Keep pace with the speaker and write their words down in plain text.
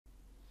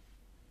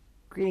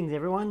Greetings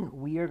everyone.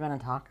 We are going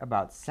to talk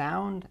about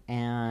sound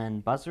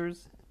and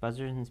buzzers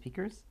and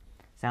speakers.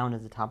 Sound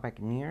is a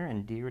topic near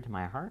and dear to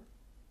my heart.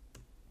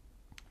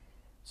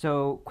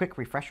 So, quick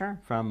refresher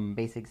from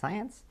basic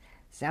science.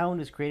 Sound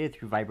is created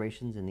through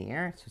vibrations in the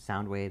air, so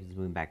sound waves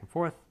moving back and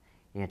forth.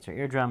 It hits our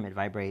eardrum, it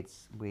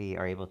vibrates. We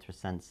are able to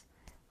sense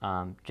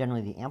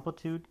generally the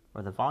amplitude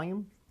or the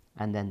volume,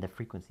 and then the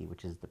frequency,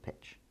 which is the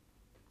pitch.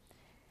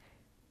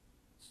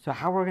 So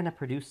how we're going to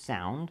produce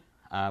sound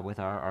with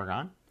our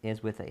argon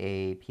is with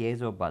a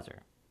piezo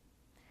buzzer.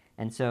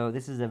 And so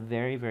this is a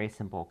very, very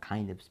simple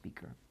kind of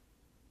speaker.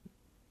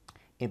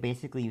 It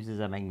basically uses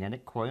a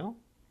magnetic coil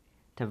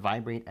to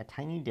vibrate a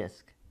tiny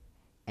disc,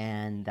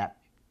 and that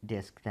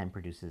disc then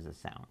produces a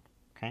sound.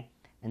 Okay?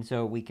 And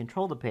so we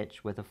control the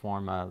pitch with a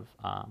form of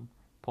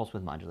pulse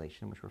width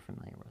modulation, which we're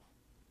familiar with.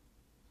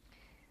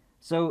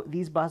 So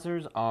these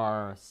buzzers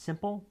are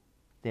simple,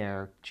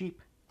 they're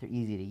cheap, they're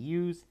easy to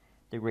use,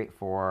 they're great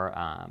for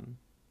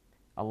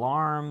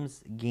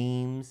alarms,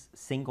 games,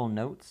 single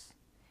notes.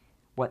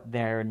 What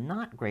they're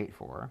not great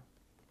for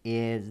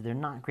is they're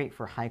not great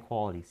for high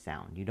quality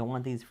sound. You don't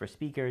want these for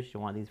speakers, you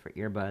don't want these for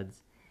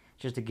earbuds.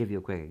 Just to give you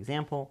a quick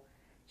example,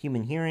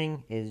 human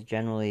hearing is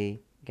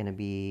generally going to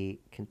be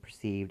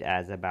perceived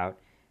as about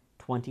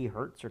 20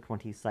 hertz or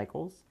 20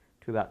 cycles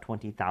to about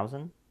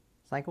 20,000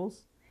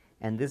 cycles.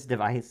 And this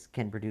device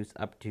can produce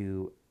up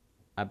to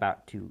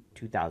about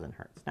 2,000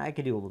 hertz. Now, I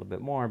could do a little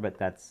bit more, but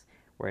that's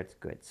where it's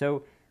good.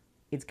 So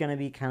it's going to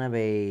be kind of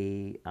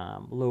a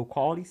low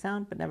quality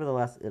sound, but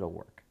nevertheless, it'll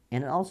work.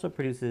 And it also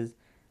produces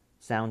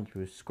sound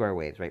through square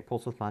waves, right?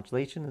 Pulse width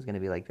modulation is going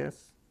to be like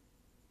this.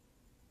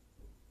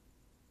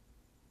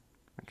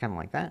 Kind of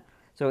like that.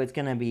 So it's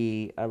going to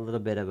be a little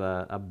bit of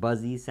a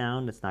buzzy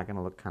sound. It's not going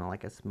to look kind of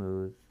like a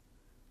smooth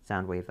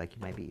sound wave like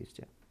you might be used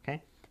to.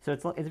 Okay?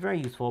 So it's very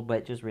useful,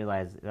 but just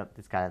realize that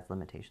it's got its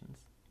limitations.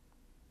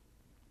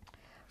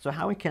 So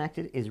how we connect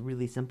it is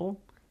really simple.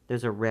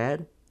 There's a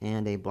red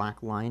and a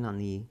black line on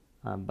the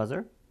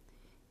buzzer,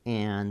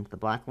 and the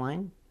black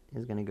line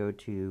is going to go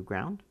to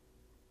ground.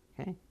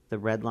 Okay, the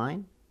red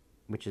line,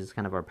 which is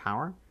kind of our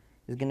power,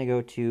 is going to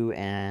go to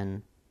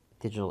an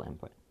digital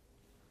input.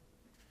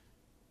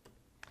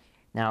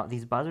 Now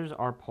these buzzers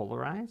are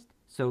polarized,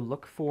 so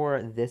look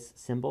for this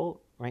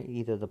symbol, right?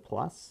 Either the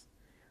plus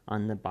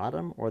on the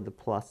bottom or the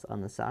plus on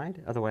the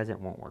side, otherwise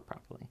it won't work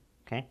properly.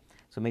 Okay,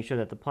 so make sure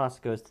that the plus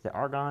goes to the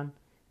argon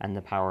and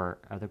the power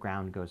of the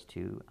ground goes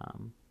to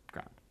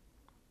ground.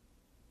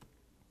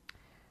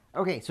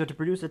 Okay, so to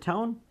produce a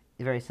tone,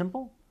 it's very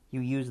simple.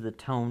 You use the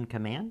tone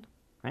command,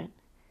 right?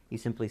 You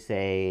simply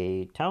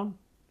say tone,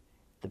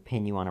 the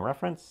pin you want to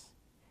reference,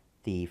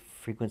 the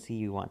frequency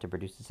you want to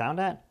produce the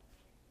sound at,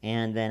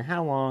 and then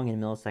how long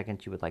in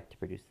milliseconds you would like to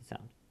produce the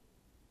sound.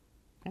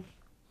 Okay.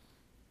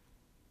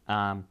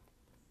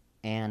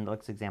 And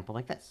let's example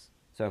like this.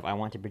 So if I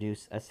want to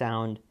produce a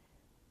sound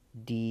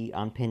D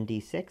on pin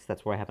D6,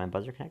 that's where I have my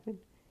buzzer connected.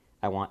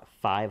 I want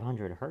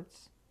 500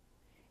 hertz,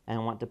 and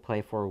I want to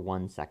play for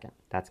 1 second.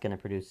 That's going to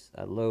produce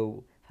a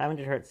low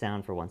 500 hertz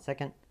sound for 1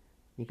 second.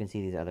 You can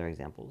see these other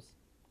examples.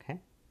 Okay.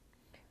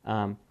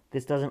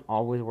 This doesn't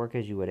always work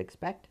as you would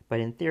expect, but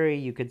in theory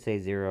you could say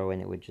 0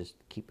 and it would just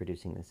keep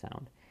producing the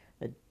sound.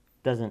 It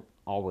doesn't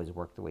always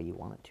work the way you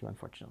want it to,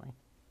 unfortunately.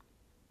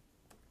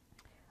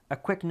 A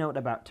quick note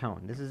about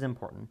tone. This is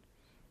important.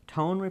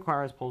 Tone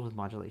requires pulse width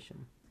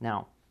modulation.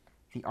 Now,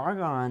 the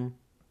argon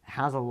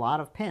has a lot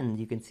of pins.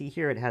 You can see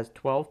here it has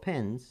 12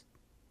 pins,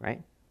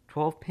 right?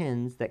 12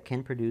 pins that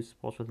can produce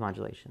pulse width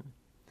modulation.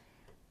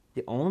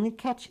 The only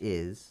catch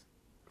is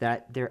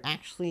that they're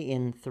actually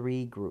in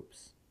 3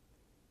 groups.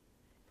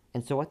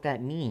 And so what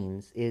that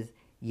means is,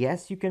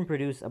 yes, you can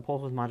produce a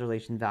pulse width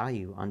modulation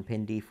value on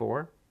pin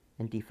D4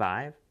 and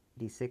D5,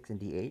 D6, and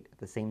D8 at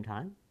the same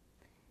time.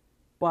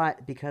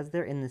 But because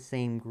they're in the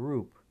same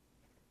group,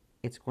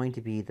 it's going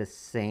to be the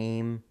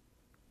same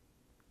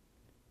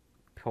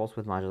pulse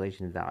width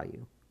modulation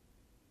value.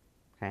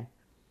 Okay?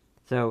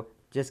 So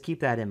just keep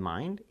that in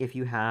mind. If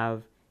you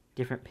have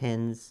different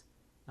pins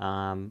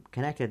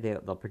connected,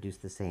 they'll produce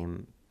the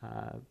same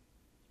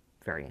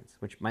variance,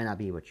 which might not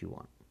be what you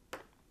want.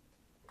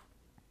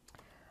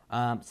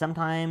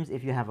 Sometimes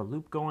if you have a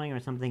loop going or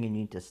something and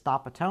you need to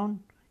stop a tone,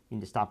 you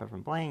need to stop it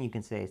from playing, you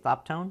can say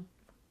stop tone,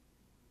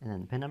 and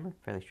then the pin number,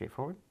 fairly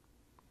straightforward.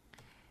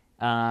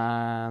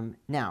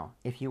 Now,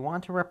 if you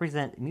want to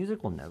represent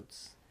musical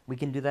notes, we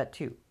can do that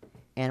too.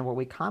 And what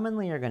we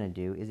commonly are going to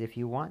do is if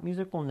you want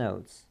musical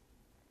notes,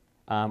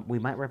 we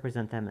might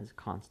represent them as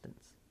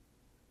constants.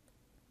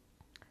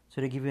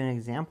 So to give you an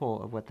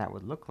example of what that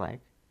would look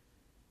like,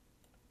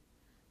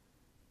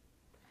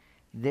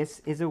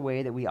 this is a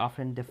way that we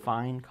often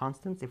define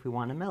constants if we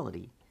want a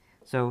melody.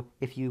 So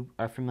if you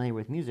are familiar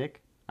with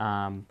music,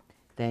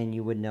 then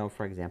you would know,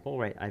 for example,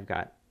 right, I've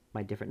got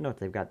my different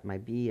notes. I've got my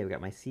B, I've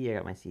got my C, I've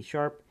got my C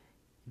sharp,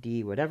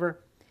 D,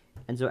 whatever.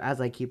 And so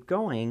as I keep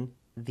going,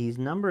 these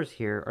numbers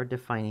here are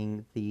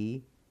defining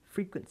the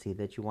frequency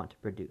that you want to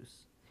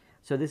produce.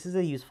 So this is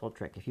a useful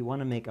trick. If you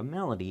want to make a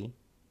melody,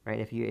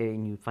 right,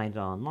 and you find it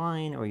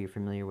online or you're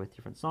familiar with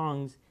different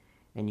songs,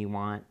 and you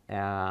want,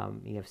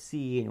 you have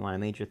C, and you want a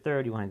major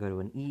third, you want to go to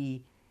an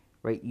E,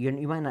 right?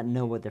 You might not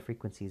know what the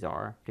frequencies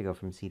are to go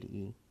from C to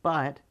E,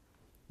 but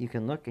you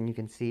can look and you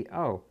can see,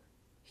 oh,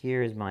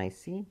 here's my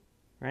C,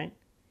 right?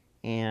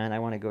 And I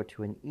want to go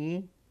to an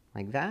E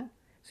like that.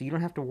 So you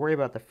don't have to worry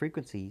about the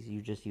frequencies,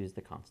 you just use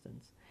the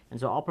constants. And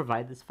so I'll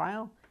provide this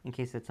file in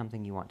case it's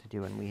something you want to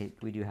do, and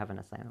we do have an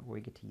assignment where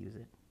we get to use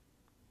it.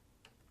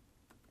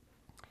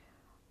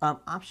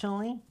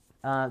 Optionally,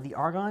 the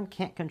argon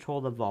can't control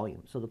the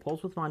volume. So the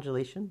pulse width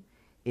modulation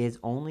is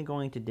only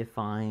going to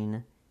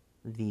define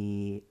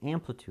the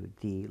amplitude,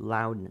 the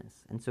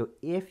loudness. And so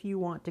if you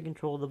want to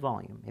control the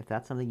volume, if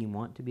that's something you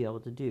want to be able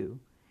to do,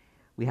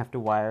 we have to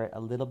wire it a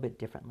little bit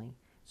differently.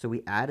 So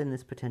we add in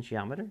this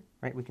potentiometer,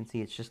 right? We can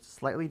see it's just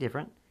slightly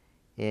different.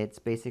 It's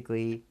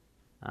basically,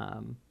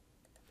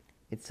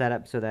 it's set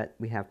up so that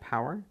we have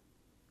power,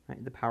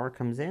 right? The power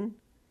comes in,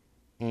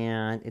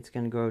 and it's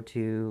going to go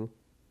to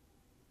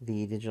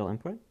the digital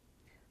input.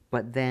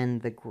 But then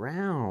the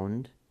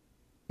ground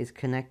is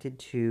connected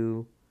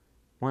to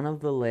one of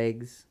the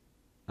legs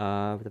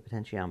of the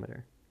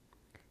potentiometer.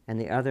 And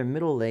the other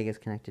middle leg is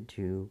connected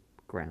to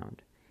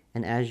ground.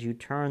 And as you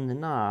turn the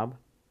knob,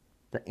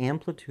 the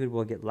amplitude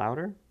will get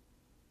louder,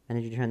 and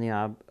as you turn the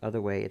knob other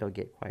way, it'll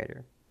get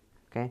quieter.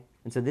 Okay?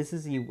 And so this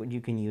is what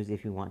you can use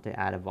if you want to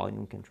add a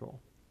volume control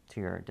to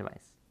your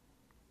device.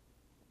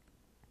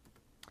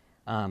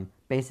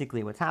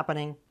 Basically what's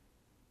happening,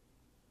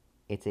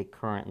 it's a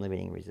current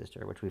limiting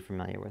resistor, which we're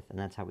familiar with, and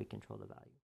that's how we control the value.